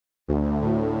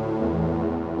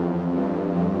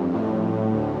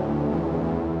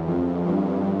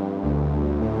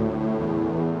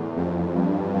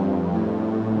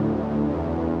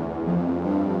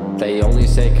They only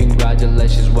say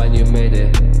congratulations when you made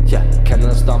it. Yeah,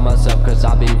 cannot stop myself cause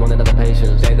I be running out of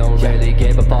patience. They don't really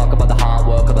give a fuck about the hard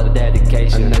work, about the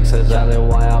dedication. And that's exactly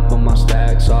why I put my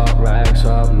stacks up, racks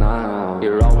up now.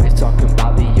 You're always talking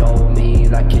about the old me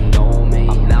like you know me.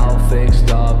 I'm now fixed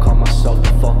up, call myself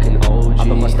the fucking OG. I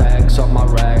put my stacks up, my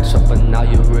racks up, and now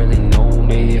you really know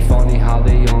me. Funny how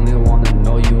they only wanna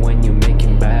know you when you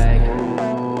making bag.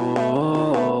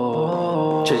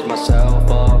 Change myself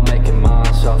up, making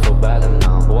myself feel better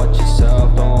now. Watch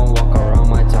yourself, don't walk around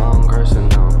my town cursing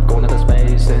now. Going to the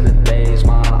space in the days,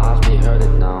 my eyes be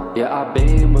hurting now. Yeah, I've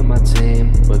been with my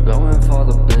team, we're going for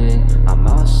the bling. I'm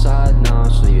outside now,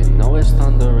 so you know it's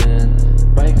thundering.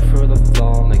 Break through the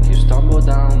floor, make you stumble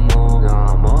down more. Now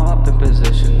I'm all up in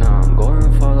position, now I'm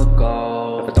going for the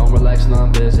goal. If I don't relax and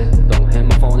I'm busy, don't hit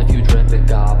my phone if you dripping.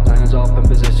 Got plans up in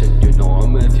position, you know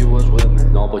them if you was with me.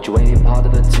 No, but you ain't part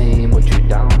of the team, put you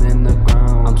down in the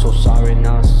ground. I'm so sorry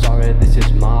now, sorry, this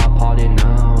is my party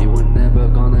now. You were never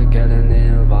gonna get an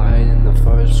invite in the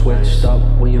first. Switched up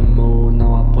when you move,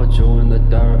 now I put you in the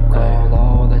dirt. Call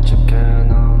all that you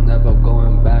can, I'm never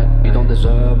going back. You don't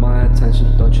deserve my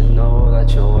attention, don't you know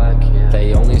that you're whack? Yeah.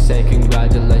 They only say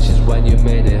congratulations when you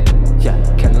made it. Yeah,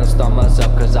 cannot stop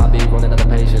myself cause I be running out of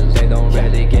patience. They don't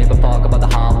really give a fuck about the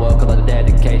hard work, about the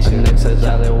dedication. And that's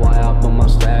exactly why I put my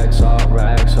stacks up,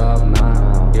 racks up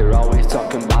now. You're always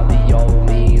talking about the old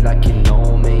me like you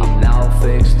know me. I'm now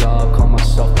fixed up, call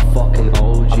myself the fucking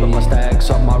OG. I put my stacks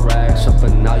up, my racks up,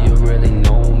 and now you really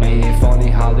know me. Funny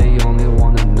how they only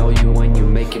wanna know you when you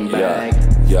making bag.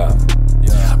 Yeah.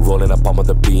 Rolling up, I'm on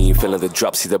the beam, feeling the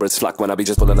drop, see the birds flock when I be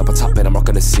just pulling up a top and I'm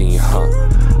rocking the scene,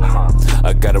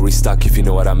 I gotta restock if you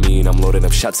know what I mean. I'm loading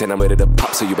up shots and I'm ready to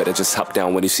pop, so you better just hop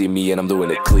down when you see me and I'm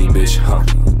doing it clean, bitch,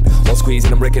 One squeeze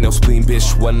and I'm wrecking no spleen,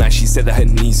 bitch. One night she said that her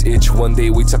knees itch. One day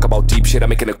we talk about deep shit, I'm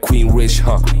making a queen rich,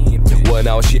 1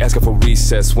 hour she asking for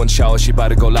recess. 1 shower she about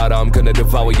to go louder, I'm gonna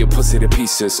devour your pussy to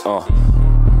pieces,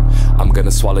 I'm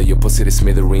gonna swallow your pussy to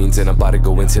smithereens. And I'm about to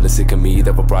go into the sick of me.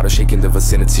 The vibrato shaking the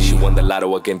vicinity. She won the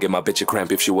lotto again, give my bitch a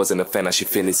cramp. If she wasn't a fan, now she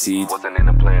finna seed. Wasn't in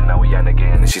a plan, now we on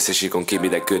again. And she said she gon' give me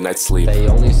that good night's sleep. They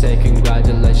only say congratulations